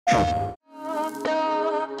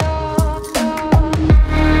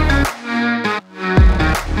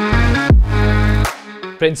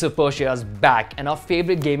Prince of Persia is back, and our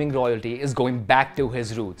favorite gaming royalty is going back to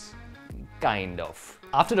his roots. Kind of.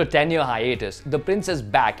 After a 10-year hiatus, the Prince is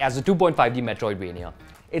back as a 2.5D Metroidvania.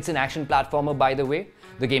 It's an action platformer, by the way.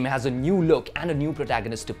 The game has a new look and a new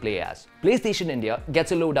protagonist to play as. PlayStation India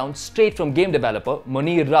gets a lowdown straight from game developer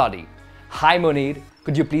Mounir Radi. Hi Mounir,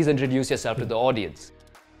 could you please introduce yourself to the audience?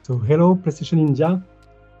 So hello PlayStation India,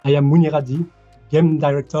 I am Mounir Radi, game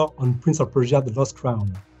director on Prince of Persia The Lost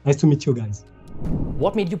Crown. Nice to meet you guys.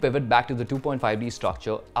 What made you pivot back to the 2.5D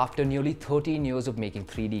structure after nearly 13 years of making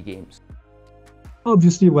 3D games?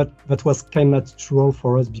 Obviously, that was kind of natural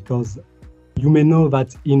for us because you may know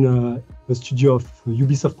that in the studio of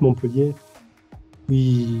Ubisoft Montpellier,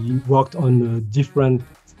 we worked on different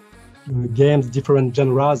games, different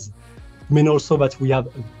genres. You may know also that we have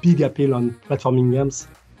a big appeal on platforming games.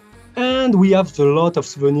 And we have a lot of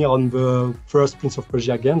souvenirs on the first Prince of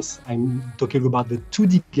Persia games. I'm talking about the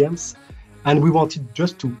 2D games. And we wanted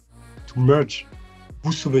just to merge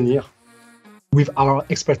those souvenirs with our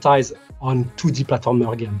expertise on 2D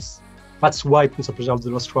platformer games. That's why Prince of Persia The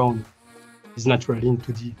Lost Crown is naturally in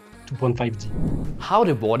 2D, 2.5D. How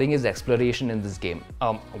rewarding is exploration in this game?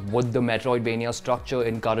 Would the Metroidvania structure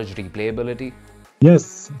encourage replayability?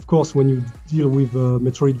 Yes, of course, when you deal with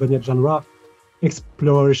Metroidvania genre,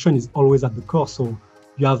 exploration is always at the core. So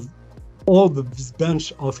you have this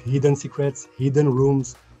bunch of hidden secrets, hidden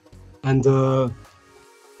rooms, and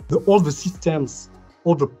all the systems,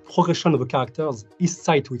 all the progression of the characters is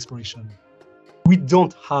tied to exploration. We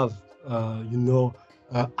don't have,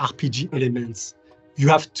 RPG elements. You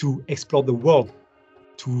have to explore the world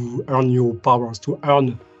to earn new powers, to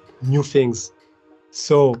earn new things.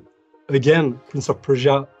 So again, Prince of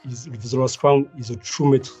Persia The Lost Crown is a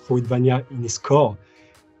true Metroidvania in its core.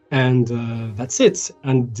 And that's it.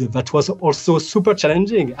 And that was also super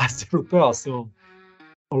challenging as developer. So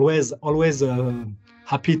always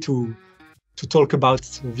happy to talk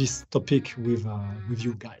about this topic with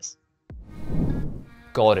you guys.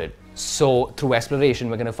 Got it. So through exploration,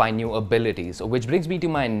 we're going to find new abilities, which brings me to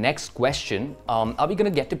my next question. Are we going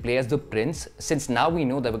to get to play as the prince, since now we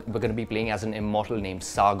know that we're going to be playing as an immortal named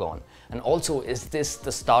Sargon? And also, is this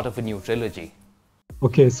the start of a new trilogy?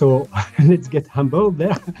 Okay, so let's get humble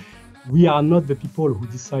there. We are not the people who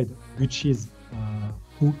decide which is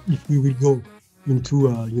if we will go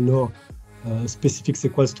into specific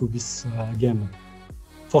sequels to this game.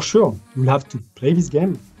 For sure, we'll have to play this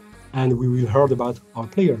game and we will hear about our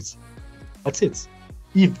players. That's it.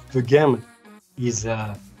 If the game is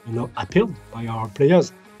appealed by our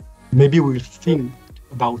players, maybe we'll think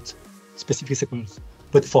about specific sequels.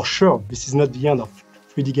 But for sure, this is not the end of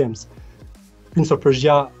 3D games. The Prince of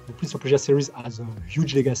Persia series has a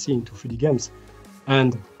huge legacy into 3D games.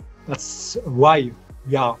 And that's why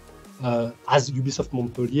we are, as Ubisoft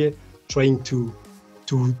Montpellier, trying to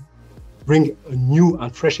bring a new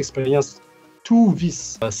and fresh experience to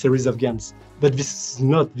this series of games. But this is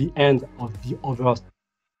not the end of the other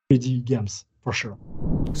 3D games, for sure.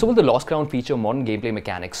 So will The Lost Crown feature modern gameplay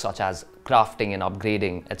mechanics such as crafting and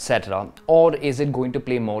upgrading, etc.? Or is it going to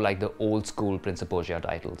play more like the old school Prince of Persia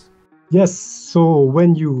titles? Yes, so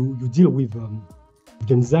when you deal with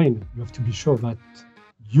game design, you have to be sure that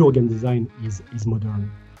your game design is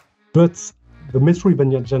modern. But the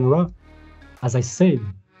Metroidvania genre, as I said,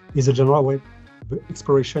 is a genre where the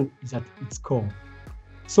exploration is at its core.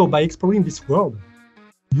 So by exploring this world,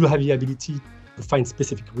 you have the ability to find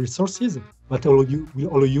specific resources that will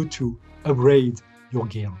allow you to upgrade your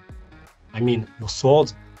gear. I mean, your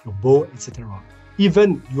sword, your bow, etc.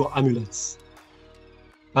 Even your amulets.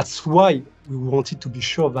 That's why we wanted to be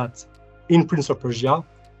sure that in Prince of Persia,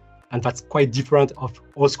 and that's quite different of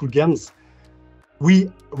old school games, we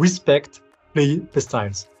respect play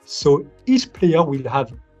styles. So each player will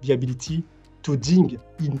have the ability to dig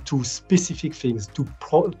into specific things,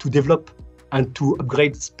 to develop and to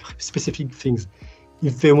upgrade specific things.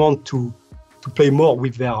 If they want to play more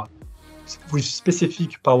with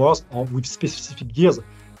specific powers or with specific gears,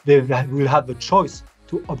 they will have the choice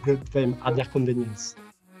to upgrade them at their convenience.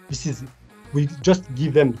 We just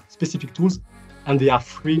give them specific tools and they are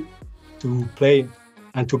free to play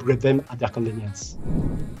and to upgrade them at their convenience.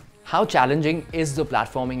 How challenging is the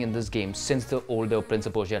platforming in this game, since the older Prince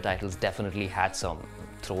of Persia titles definitely had some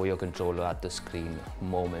throw your controller at the screen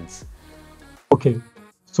moments? Okay,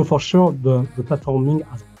 so for sure the platforming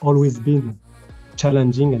has always been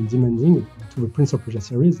challenging and demanding to the Prince of Persia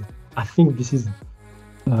series. I think this is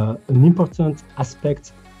an important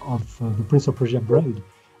aspect of the Prince of Persia brand,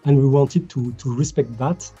 and we wanted to respect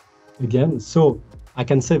that again. So I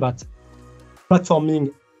can say that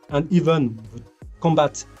platforming and even the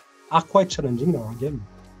combat are quite challenging in our game,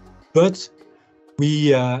 but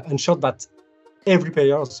we ensured that every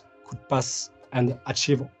player could pass and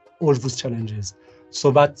achieve all those challenges.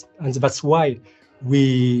 That's why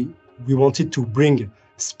we wanted to bring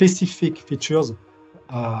specific features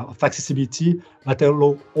of accessibility that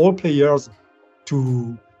allow all players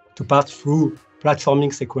to pass through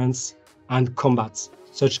platforming sequence and combat,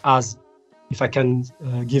 such as, if I can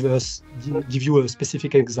give you a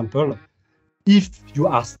specific example, if you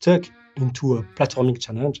are stuck into a platforming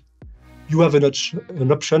challenge, you have an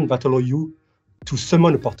option that allows you to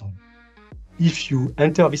summon a portal. If you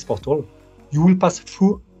enter this portal, you will pass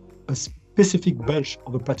through a specific bunch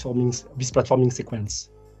of this platforming sequence.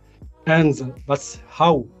 And that's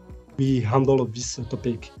how we handle this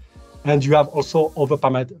topic. And you have also other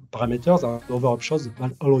parameters and other options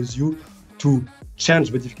that allows you to change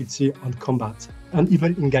the difficulty on combat and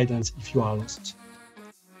even in guidance if you are lost.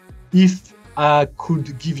 If I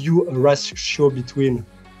could give you a ratio between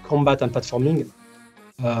combat and platforming,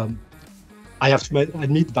 I have to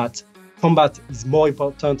admit that combat is more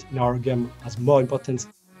important in our game, as more important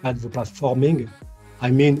than the platforming. I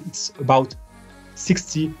mean, it's about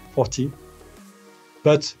 60-40.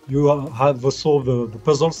 But you have also the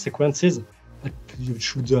puzzle sequences that you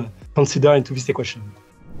should consider into this equation.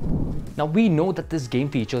 Now we know that this game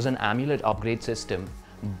features an amulet upgrade system,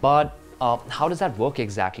 but how does that work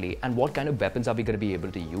exactly, and what kind of weapons are we going to be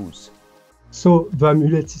able to use? So the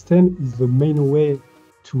amulet system is the main way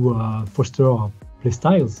to foster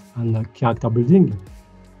playstyles and character building.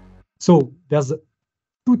 So there's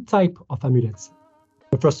two types of amulets.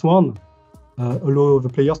 The first one allows the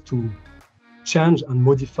players to change and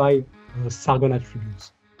modify Sargon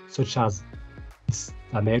attributes, such as his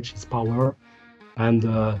damage, his power, and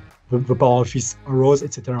the power of his arrows,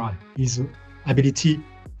 etc. His ability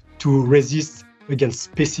to resist against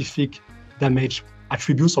specific damage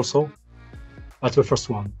attributes also. That's the first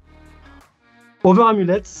one. Other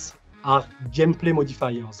amulets are gameplay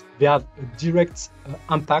modifiers. They have a direct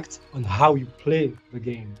impact on how you play the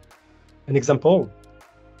game. An example,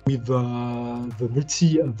 with the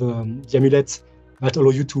amulet that allow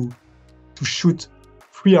you to shoot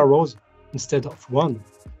 3 arrows instead of 1.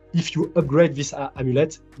 If you upgrade this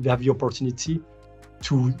amulet, you have the opportunity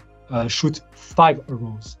to shoot 5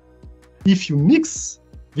 arrows. If you mix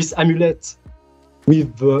this amulet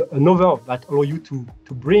with another that allow you to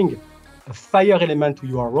bring a fire element to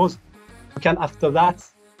your arrows, you can after that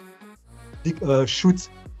shoot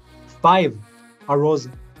 5 arrows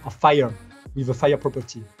of fire with a fire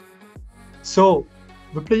property. So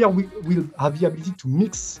the player will have the ability to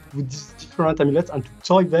mix with these different amulets and to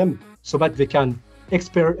toy them so that they can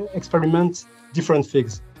experiment different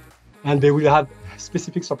things. And they will have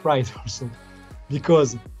specific surprise also,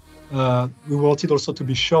 because we wanted also to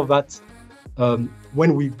be sure that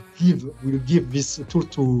when we'll give this tool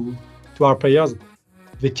to our players,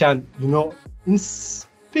 they can, in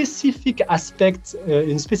specific aspects,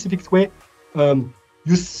 in specific way,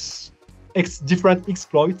 use different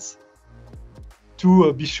exploits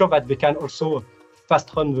to be sure that they can also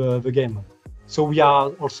fast run the game. So we are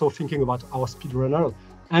also thinking about our speedrunner,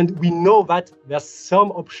 and we know that there's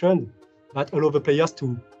some option that allow the players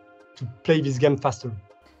to play this game faster.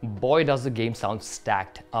 Boy, does the game sound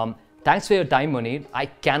stacked. Thanks for your time, Mounir. I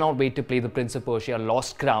cannot wait to play the Prince of Persia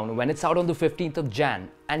Lost Crown when it's out on the 15th of Jan.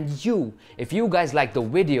 And if you guys like the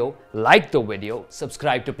video,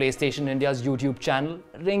 subscribe to PlayStation India's YouTube channel,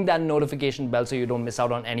 ring that notification bell so you don't miss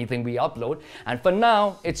out on anything we upload. And for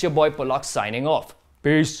now, it's your boy Pollock signing off.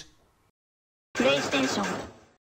 Peace. PlayStation